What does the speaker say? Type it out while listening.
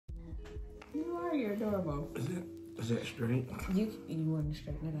are. You're adorable. Is that straight? You want to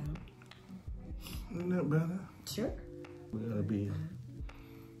straighten it out? Isn't that better? Sure. We gotta be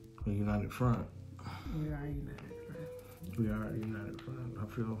a united front. We are united front. We are a united front. I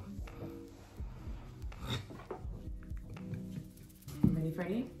feel. Ready,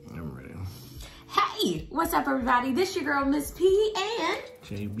 Freddie? I'm ready. Hey, what's up, everybody? This your girl, Miss P, and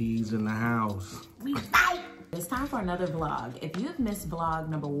JB's in the house. we fight. It's time for another vlog. If you have missed vlog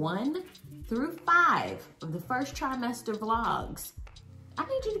number 1 through 5 of the first trimester vlogs, I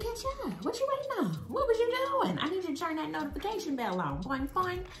need you to catch up. What you waiting on? What was you doing? I need you to turn that notification bell on. Boing,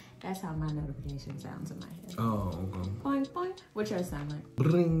 boing. That's how my notification sounds in my head. Oh, okay. Boing, boing. What yours sound like?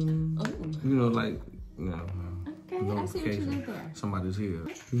 Bring. Ooh. You know, like, you know. Okay, I see what you did there. Somebody's here.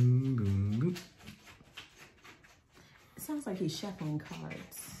 It sounds like he's shuffling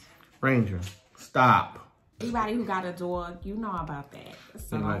cards. Ranger, stop. Anybody who got a dog, you know about that.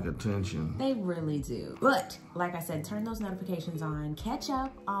 So They like attention. They really do. But like I said, turn those notifications on. Catch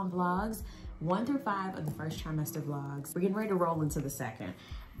up on vlogs 1 through 5 of the first trimester vlogs. We're getting ready to roll into the second,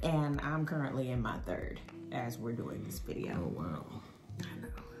 and I'm currently in my third as we're doing this video. Oh wow. I know.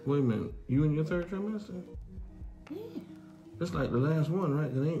 Wait a minute, you in your third trimester? Yeah. It's like the last one,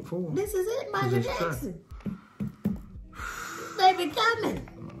 right? It ain't 4. This is it, Michael Jackson. Baby coming.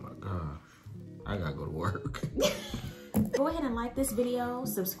 Oh my God. I gotta go to work. Go ahead and like this video,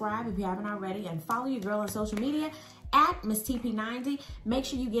 subscribe if you haven't already, and follow your girl on social media at MissTP90. Make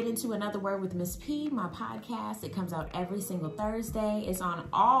sure you get into Another Word with Miss P, my podcast. It comes out every single Thursday. It's on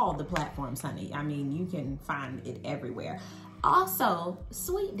all the platforms, honey. I mean, you can find it everywhere. Also,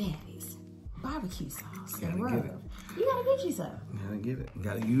 Sweet Daddies, barbecue sauce and rub. You gotta get you some. You gotta get it. You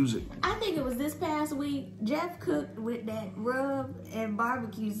gotta use it. I think it was this past week, Jeff cooked with that rub and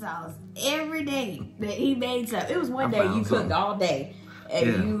barbecue sauce every day that he made some. It was one day you cooked all day and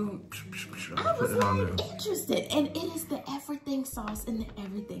you, I was like interested. And it is the everything sauce and the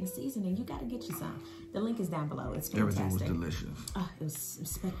everything seasoning. You gotta get you some. The link is down below. It's fantastic. Everything was delicious. Oh, it was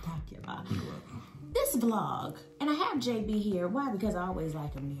spectacular. You're welcome. This vlog, and I have JB here. Why? Because I always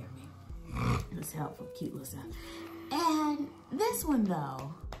like him near me. It's helpful, cute little stuff. And this one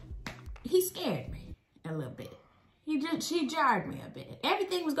though, he scared me a little bit. She jarred me a bit.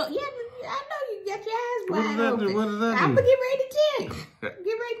 Everything was going, yeah, I know you got your eyes wide open. What does that do? I'm gonna get ready to tell you. Get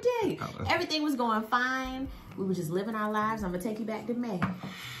ready to tell you. Everything was going fine. We were just living our lives. I'm gonna take you back to May.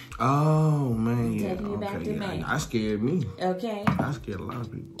 Oh man, yeah. Taking you back to May. I scared me. Okay. I scared a lot of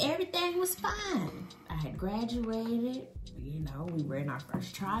people. Everything was fine. I had graduated. You know, we were in our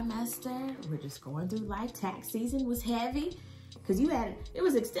first trimester. We're just going through life. Tax season was heavy. Because it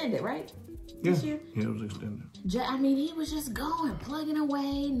was extended, right? Yeah, This year? Yeah, it was extended. I mean, he was just going, plugging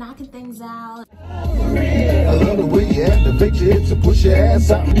away, knocking things out. I love the way you activate your hips and push your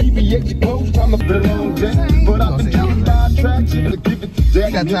ass out. Deviate your clothes, I'm a bit on that. But I've been driven by attraction to give it to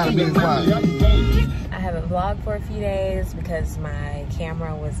Jack. I got time to be quiet. I haven't vlogged for a few days because my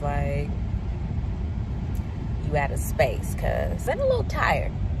camera was like, you out of space, because I'm a little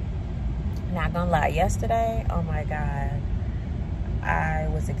tired. Not gonna lie, yesterday, oh my God, I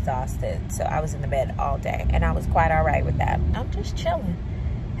was exhausted. So I was in the bed all day and I was quite all right with that. I'm just chilling.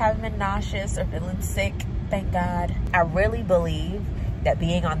 Haven't been nauseous or feeling sick, thank God. I really believe that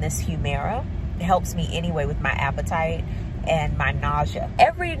being on this Humira helps me anyway with my appetite and my nausea.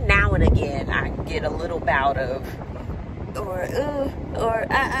 Every now and again, I get a little bout of, I don't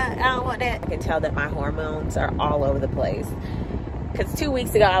want that. I can tell that my hormones are all over the place. Because 2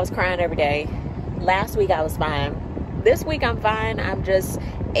 weeks ago, I was crying every day. Last week, I was fine. This week, I'm fine. I'm just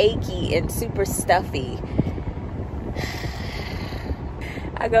achy and super stuffy.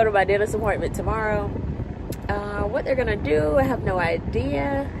 I go to my dentist appointment tomorrow. What they're gonna do, I have no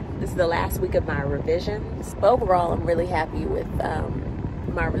idea. This is the last week of my revisions. But overall, I'm really happy with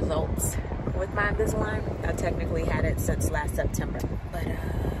my results with my Invisalign. I technically had it since last September. But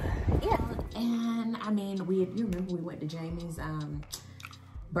yeah. And I mean, you remember we went to Jamie's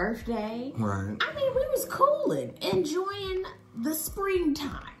birthday? Right. I mean, we was cooling, enjoying the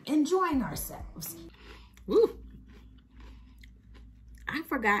springtime, enjoying ourselves. Woo. I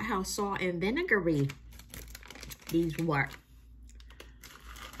forgot how salt and vinegary these were.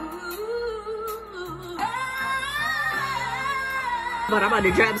 But I'm on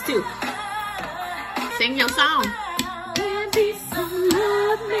the drums too. Sing your song.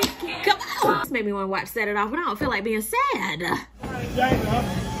 Come on. This made me want to watch Set It Off, but I don't feel like being sad. It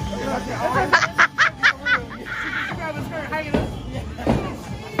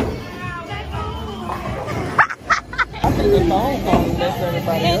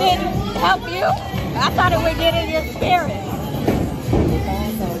didn't help you? I thought it would get in your spirit.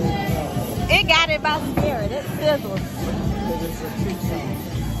 It got it by spirit. It sizzles.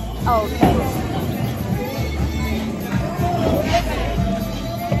 Okay.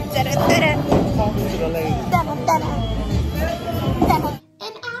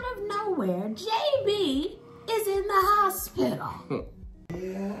 And out of nowhere, JB is in the hospital.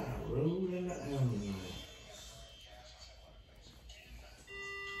 Yeah, room in the ambulance.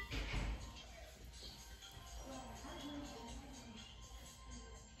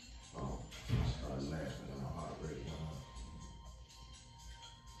 Oh, I started laughing and my heart rate went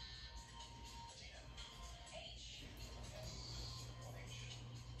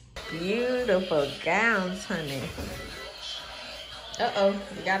up. Beautiful gowns, honey. Uh-oh,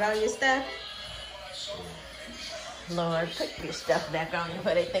 you got all your stuff? Lord, put your stuff back on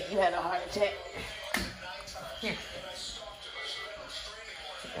before they think you had a heart attack. Here.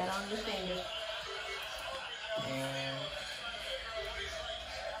 Put that on your finger. And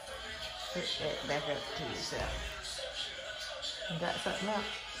put that back up to yourself. You got something else?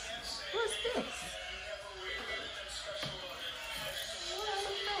 What's this?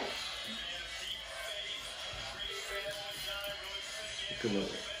 Come on.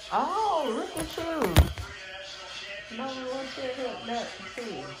 Oh, look at you. Mama wants you to look back and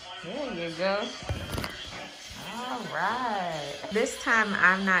see. There you go. All right. This time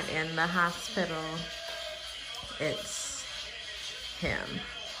I'm not in the hospital. It's him.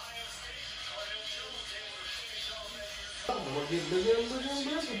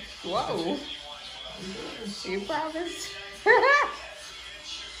 Whoa. You promised?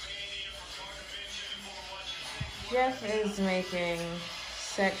 Jeff is making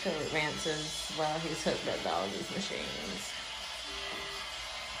sexual advances while he's hooked up to all these machines.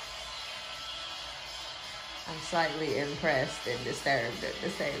 I'm slightly impressed and disturbed at the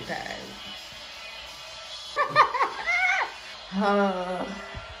same time. You're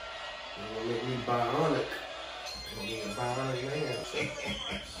gonna make me bionic. You're gonna be a bionic man.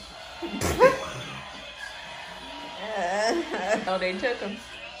 Oh, they took him.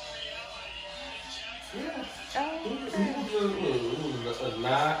 Yeah. Oh, okay. A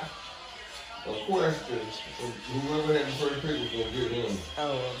knot, a question. Whoever had the first pick was gonna get him.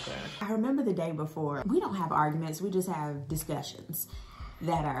 Oh, okay. I remember the day before. We don't have arguments. We just have discussions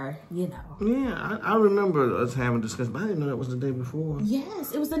that are, you know. Yeah, I remember us having discussions, but I didn't know that was the day before.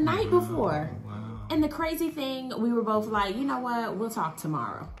 Yes, it was the night before. Wow. And the crazy thing, we were both like, you know what? We'll talk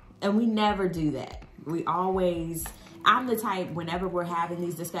tomorrow. And we never do that. We always... I'm the type, whenever we're having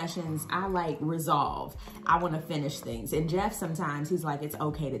these discussions, I like resolve. I want to finish things. And Jeff, sometimes he's like, it's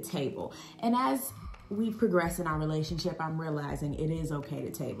okay to table. And as we progress in our relationship, I'm realizing it is okay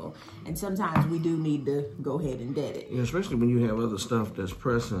to table. And sometimes we do need to go ahead and dead it. Yeah, especially when you have other stuff that's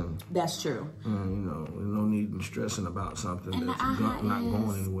pressing. That's true. You know, there's no need in stressing about something that's not going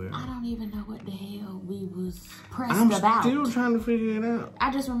anywhere. I don't even know what the hell we was pressed about. I'm still trying to figure it out.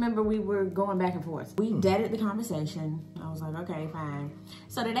 I just remember we were going back and forth. We deaded the conversation. I was like, okay, fine.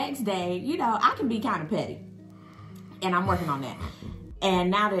 So the next day, you know, I can be kind of petty. And I'm working on that.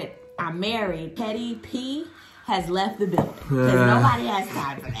 And now that I'm married, Petty P has left the building because nobody has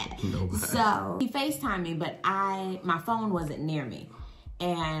time for that. Nobody. So he FaceTimed me, but my phone wasn't near me.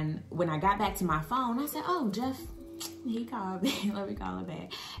 And when I got back to my phone, I said, oh, Jeff, he called me. Let me call him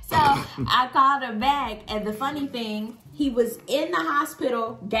back. So I called him back. And the funny thing, he was in the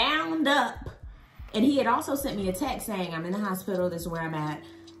hospital, gowned up. And he had also sent me a text saying, I'm in the hospital. This is where I'm at.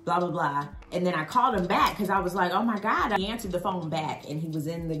 Blah, blah, blah. And then I called him back because I was like, oh my God. He answered the phone back and he was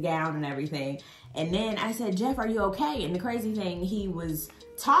in the gown and everything. And then I said, Jeff, are you okay? And the crazy thing, he was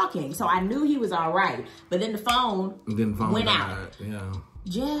talking. So I knew he was all right. But then the phone went out. Yeah.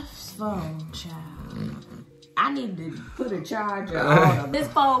 Jeff's phone, child. I need to put a charger on him. This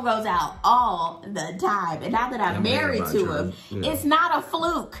phone goes out all the time. And now that I'm married to him, it's not a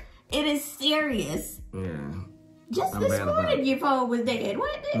fluke. It is serious. Yeah. Just this morning, your phone was dead,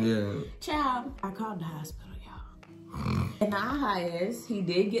 wasn't it? Yeah. Child, I called the hospital, y'all. And the high is, he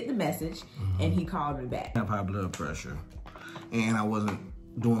did get the message, and he called me back. I have high blood pressure, and I wasn't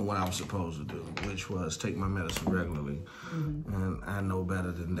doing what I was supposed to do, which was take my medicine regularly. And I know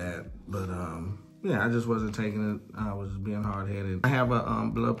better than that, but yeah, I just wasn't taking it. I was being hard-headed. I have a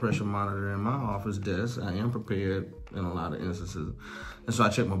blood pressure monitor in my office desk. I am prepared in a lot of instances. And so I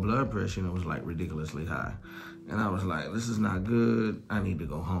checked my blood pressure, and it was like ridiculously high. And I was like, this is not good. I need to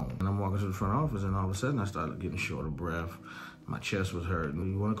go home. And I'm walking to the front office, and all of a sudden I started getting short of breath. My chest was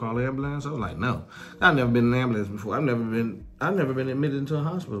hurting. You want to call the ambulance? I was like, no. I've never been in an ambulance before. I've never been admitted into a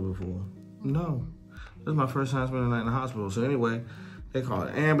hospital before. No. This is my first time spending the night in the hospital. So anyway, they called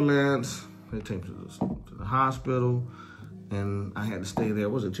an ambulance. They took me to the hospital, and I had to stay there.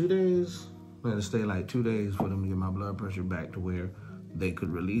 Was it 2 days? I had to stay like 2 days for them to get my blood pressure back to where they could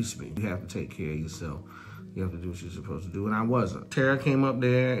release me. You have to take care of yourself. You have to do what you're supposed to do, and I wasn't. Tara came up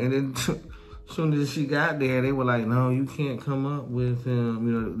there, and then as soon as she got there, they were like, no, you can't come up with him.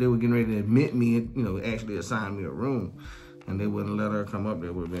 You know, they were getting ready to admit me, you know, actually assign me a room. And they wouldn't let her come up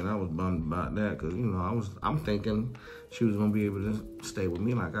there with me, and I was bummed about that because, you know, I'm thinking she was going to be able to stay with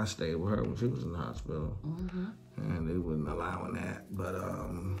me like I stayed with her when she was in the hospital. And they wasn't allowing that. But,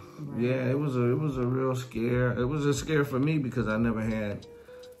 yeah, it was a real scare. It was a scare for me because I never had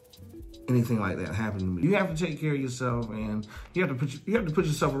anything like that happen to me. You have to take care of yourself, and you have to put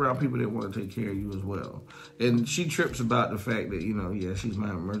yourself around people that want to take care of you as well. And she trips about the fact that, you know, yeah, she's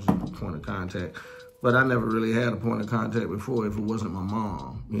my emergency point of contact. But I never really had a point of contact before if it wasn't my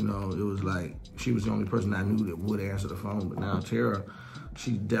mom. You know, it was like she was the only person I knew that would answer the phone. But now Tara,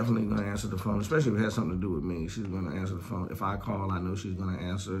 she's definitely going to answer the phone, especially if it has something to do with me. She's going to answer the phone. If I call, I know she's going to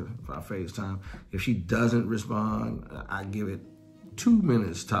answer. If I FaceTime. If she doesn't respond, I give it 2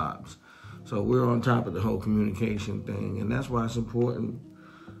 minutes tops. So we're on top of the whole communication thing. And that's why it's important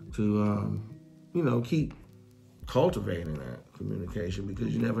to, you know, keep cultivating that communication,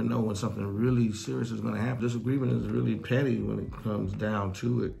 because you never know when something really serious is going to happen. Disagreement is really petty when it comes down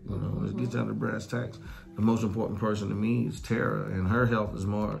to it. You know, when it gets down to brass tacks, the most important person to me is Tara, and her health is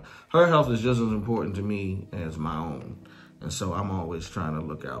just as important to me as my own. And so I'm always trying to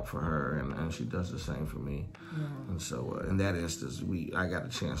look out for her, and she does the same for me. Yeah. And so in that instance, I got a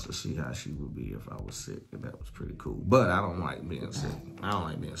chance to see how she would be if I was sick, and that was pretty cool. But I don't like being sick. I don't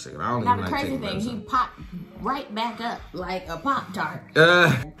like being sick. I don't even like taking medicine. Now the crazy thing, he popped right back up like a Pop-Tart.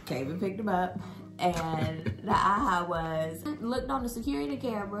 Kevin picked him up, and the aha was, looked on the security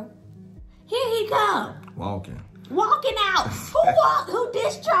camera. Here he come. Walking out. Who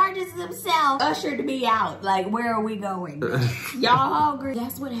discharges himself? Ushered me out. Like, where are we going? Y'all hungry?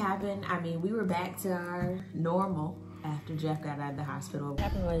 That's what happened. I mean, we were back to our normal after Jeff got out of the hospital. What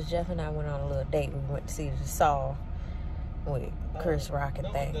happened was Jeff and I went on a little date. We went to see the Saw with Chris Rock and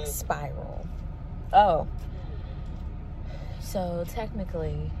things, Spiral. Oh. So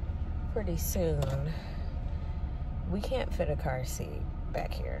technically, pretty soon, we can't fit a car seat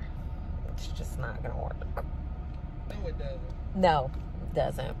back here. It's just not gonna work. No, it doesn't. No, it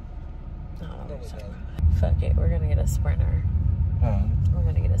doesn't. Oh, fuck it, we're gonna get a Sprinter. We're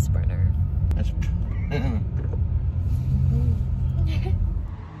gonna get a Sprinter. That's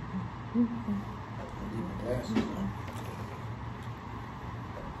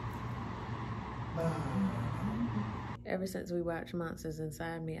Ever since we watched Monsters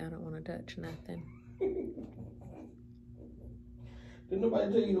Inside Me, I don't want to touch nothing. Did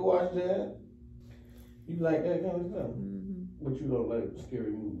nobody tell you to watch that? You like that kind of stuff? But you don't like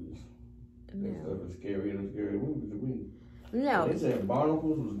scary movies. No. That stuff is scarier than scary movies to me. No. They said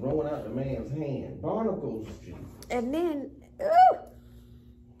barnacles was growing out the man's hand. Barnacles. And then,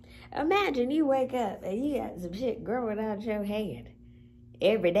 imagine you wake up and you got some shit growing out your hand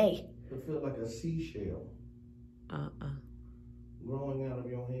every day. It feels like a seashell. Growing out of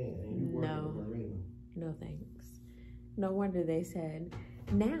your hand. And you work in the marina. No thanks. No wonder they said,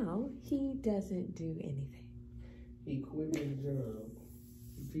 now he doesn't do anything. He quit his job.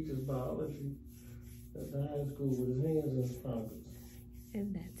 He teaches biology at the high school with his hands in his pockets.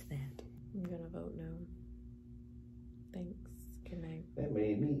 And that's that. I'm gonna vote no. Thanks. Good night. That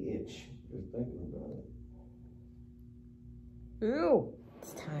made me itch just thinking about it. Ew.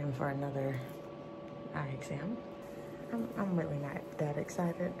 It's time for another eye exam. I'm really not that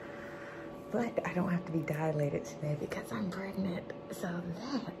excited. But I don't have to be dilated today because I'm pregnant. So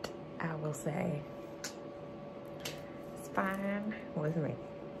that, I will say, it's fine with me.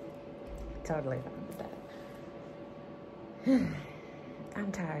 Totally fine with that.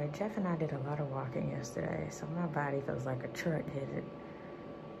 I'm tired. Jeff and I did a lot of walking yesterday, so my body feels like a truck hit it.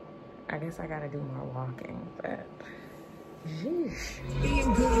 I guess I gotta do more walking, but sheesh.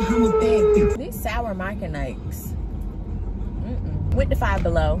 These sour Micanites. Went to Five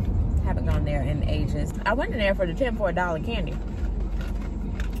Below. Haven't gone there in ages. I went in there for the 10 for $1 candy.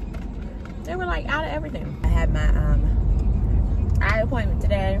 They were like out of everything. I had my eye appointment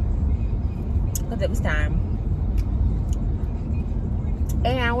today because it was time.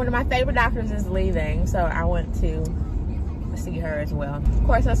 And one of my favorite doctors is leaving, so I went to see her as well. Of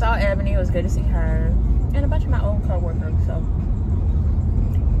course, I saw Ebony. It was good to see her. And a bunch of my old co-workers, so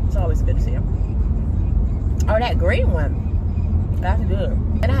it's always good to see them. Oh, that green one. That's good.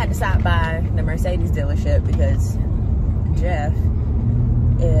 And I had to stop by the Mercedes dealership because Jeff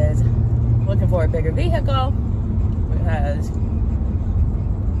is looking for a bigger vehicle because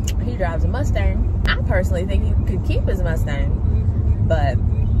he drives a Mustang. I personally think he could keep his Mustang, but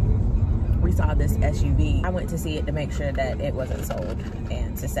we saw this SUV. I went to see it to make sure that it wasn't sold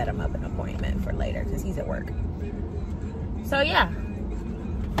and to set him up an appointment for later because he's at work. So yeah,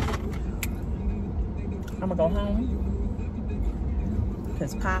 I'm gonna go home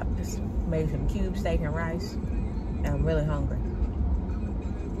because Pop just made some cube steak and rice and I'm really hungry.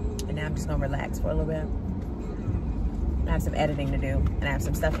 And now I'm just gonna relax for a little bit. I have some editing to do and I have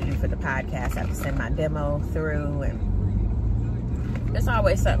some stuff to do for the podcast. I have to send my demo through and there's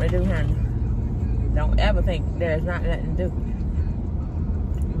always something to do, honey. Don't ever think there's not nothing to do.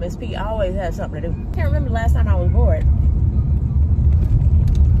 Miss P always has something to do. I can't remember the last time I was bored.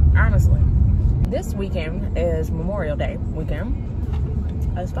 Honestly. This weekend is Memorial Day weekend.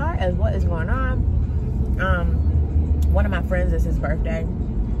 As far as what is going on, one of my friends, it's his birthday.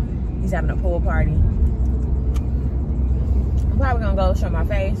 He's having a pool party. I'm probably gonna go show my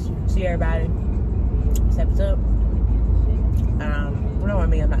face, see everybody, say what's up. You know what I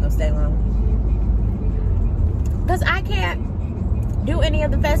mean? I'm not gonna stay long. Because I can't do any of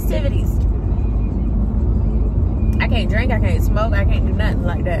the festivities. I can't drink, I can't smoke, I can't do nothing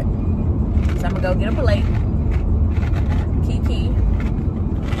like that. So I'm gonna go get a plate, Kiki,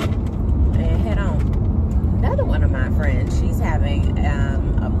 and head on. Another one of my friends, she's having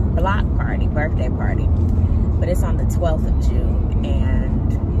a block party, birthday party, but it's on the 12th of June,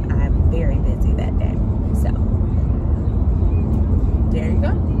 and I'm very busy that day. So there you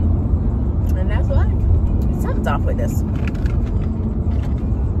go. And that's why. Something's off with this.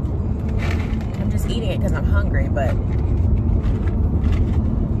 I'm just eating it because I'm hungry, but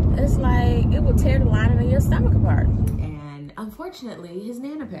it's like it will tear the lining of your stomach apart. And unfortunately, his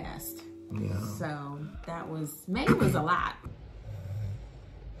Nana passed. Yeah. So that was, May was a lot.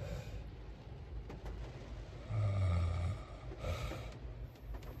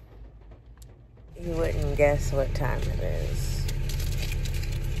 You wouldn't guess what time it is.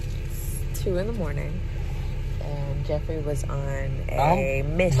 2 in the morning, and Jeffrey was on a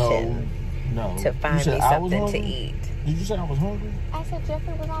mission to find me something to eat. Did you say I was hungry? I said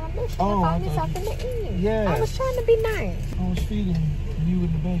Jeffrey was on a mission to find me something to eat. Yeah. I was trying to be nice. I was feeding you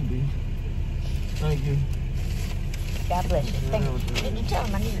and the baby. Thank you. God bless you. Thank you. Did you tell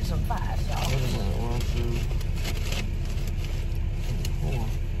him I needed some fries, y'all? Wait a minute. 1, 2,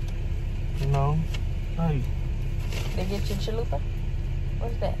 3, 4. No. Hey. They get you chalupa?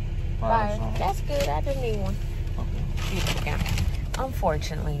 What's that? Fries. That's good. I just need one. Okay.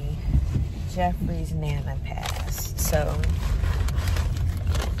 Unfortunately, Jeffrey's Nana passed. So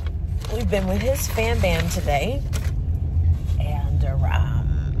we've been with his fan bam today, and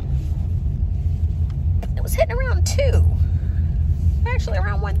it was hitting around 2. Actually,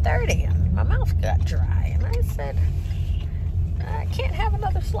 around 1:30, and my mouth got dry, and I said, I can't have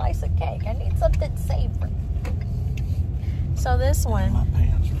another slice of cake. I need something savory. So this one. My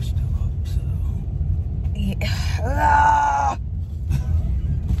pants were still up, so. Yeah.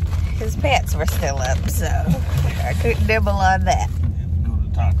 His pants were still up, so I couldn't nibble on that. Go to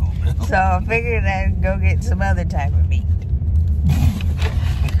Taco Bell. So I figured I'd go get some other type of meat.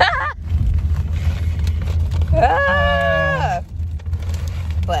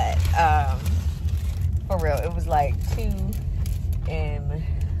 But for real, it was like 2 in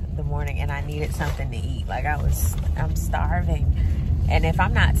the morning and I needed something to eat. Like I'm starving. And if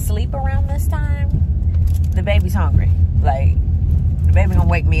I'm not asleep around this time, the baby's hungry. Like, the baby gonna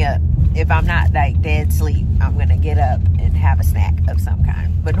wake me up. If I'm not like dead sleep, I'm gonna get up and have a snack of some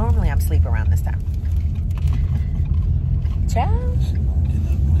kind. But normally I'm asleep around this time. Child? Get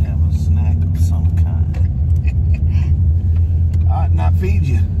up and have a snack of some kind. I'd not feed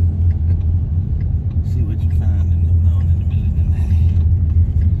you. See what you find in the middle of the night.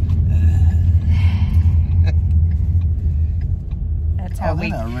 That's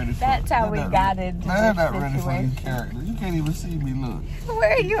how we got into They're this not ready for situation. your character. You can't even see me, look.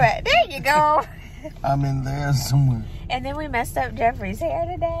 Where are you at? There you go. I'm in there somewhere. And then we messed up Jeffrey's hair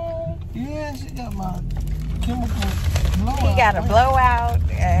today. Yeah, she got my chemical blowout. He got a blowout.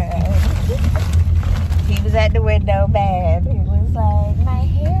 He was at the window bad. He was like, my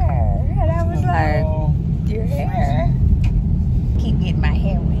hair. And I was like, your hair? Keep getting my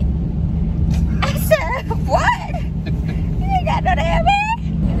hair wet. I said, what? You ain't got no damn hair.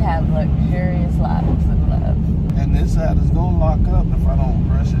 You have luxurious locks of love. And this side is gonna lock up if I don't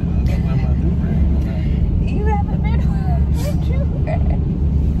brush it and wear my do-rag. You haven't been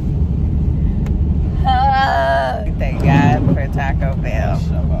thank God for Taco Bell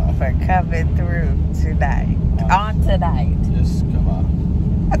for coming through tonight. On tonight. Just come on.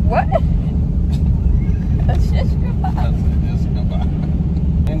 What? Just come on. Just come on.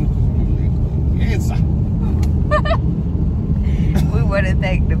 We want to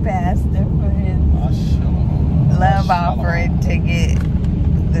thank the pastor for his love offering to get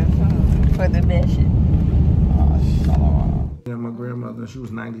the food for the mission. Yeah, my grandmother, she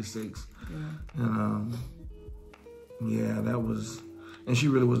was 96. And yeah, that was, and she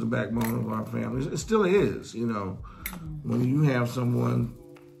really was the backbone of our family. It still is, you know. When you have someone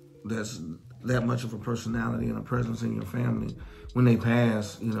that's that much of a personality and a presence in your family, when they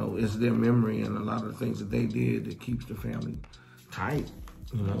pass, you know, it's their memory and a lot of the things that they did that keeps the family tight,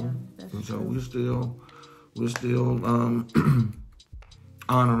 you know. Yeah, and so we're still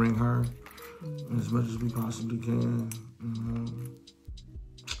honoring her as much as we possibly can.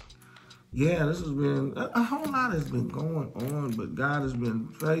 Yeah, this has been, a whole lot has been going on, but God has been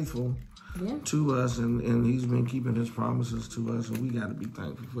faithful to us, and he's been keeping his promises to us, and we got to be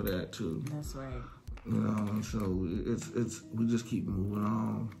thankful for that too. That's right. You know, and so it's we just keep moving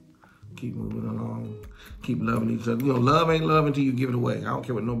on, keep moving along, keep loving each other. You know, love ain't love until you give it away. I don't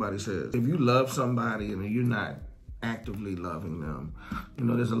care what nobody says. If you love somebody and you're not actively loving them, you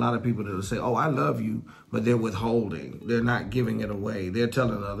know, there's a lot of people that'll say, "Oh, I love you," but they're withholding. They're not giving it away. They're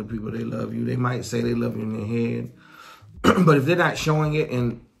telling other people they love you. They might say they love you in their head, but if they're not showing it,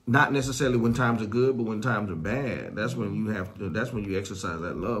 and not necessarily when times are good, but when times are bad, that's when you have to, that's when you exercise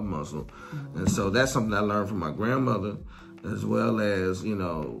that love muscle. And so that's something I learned from my grandmother, as well as, you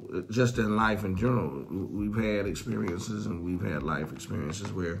know, just in life in general. We've had experiences and we've had life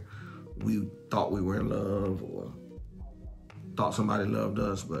experiences where we thought we were in love or thought somebody loved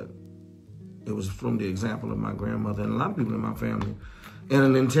us, but it was from the example of my grandmother and a lot of people in my family,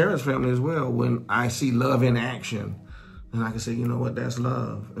 and in Tara's family as well. When I see love in action, and I can say, you know what, that's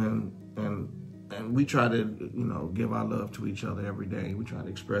love. And we try to, you know, give our love to each other every day. We try to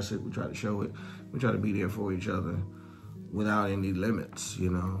express it. We try to show it. We try to be there for each other without any limits, you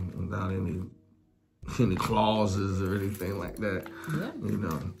know, without any clauses or anything like that, you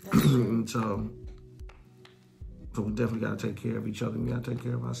know. And so we definitely got to take care of each other, and we got to take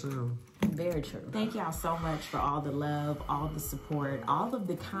care of ourselves. Very true. Thank y'all so much for all the love, all the support, all of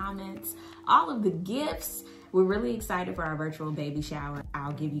the comments, all of the gifts. We're really excited for our virtual baby shower.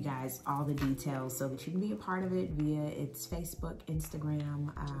 I'll give you guys all the details so that you can be a part of it via its Facebook, Instagram,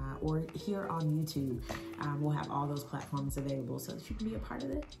 or here on YouTube. We'll have all those platforms available so that you can be a part of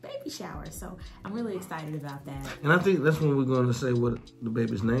the baby shower. So I'm really excited about that. And I think that's when we're going to say what the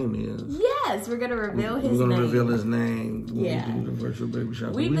baby's name is. Yes, we're going to reveal his name. We're going to reveal his name when we do the virtual baby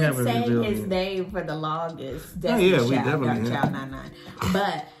shower. We've been saying his name for the longest. We definitely have.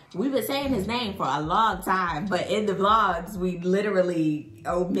 But we've been saying his name for a long time, but in the vlogs, we literally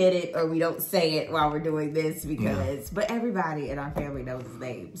omit it or we don't say it while we're doing this because, but everybody in our family knows his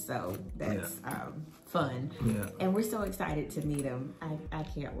name. So that's fun. Yeah. And we're so excited to meet him. I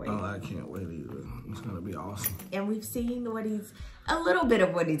can't wait. Oh, I can't wait either. It's going to be awesome. And we've seen a little bit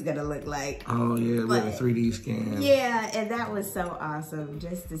of what he's going to look like. Oh, yeah, with a 3D scan. Yeah, and that was so awesome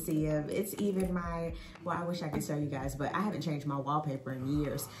just to see him. It's even well, I wish I could show you guys, but I haven't changed my wallpaper in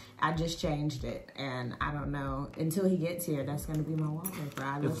years. I just changed it, and I don't know, until he gets here, that's going to be my wallpaper.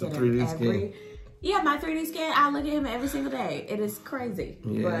 I look at him every... Yeah, my 3D scan, I look at him every single day. It is crazy.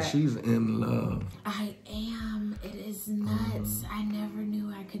 Yeah, but she's in love. I am. It is nuts. I never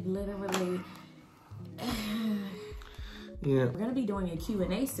knew I could literally... Yeah. We're going to be doing a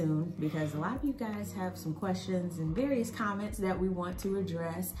Q&A soon because a lot of you guys have some questions and various comments that we want to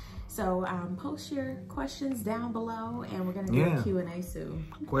address. So post your questions down below and we're going to do a Q&A soon.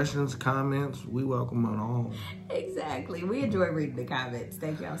 Questions, comments, we welcome on all. Exactly. We enjoy reading the comments.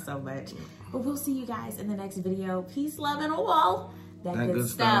 Thank y'all so much. But we'll see you guys in the next video. Peace, love, and a wall. That good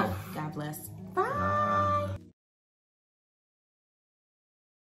stuff. God bless. Bye.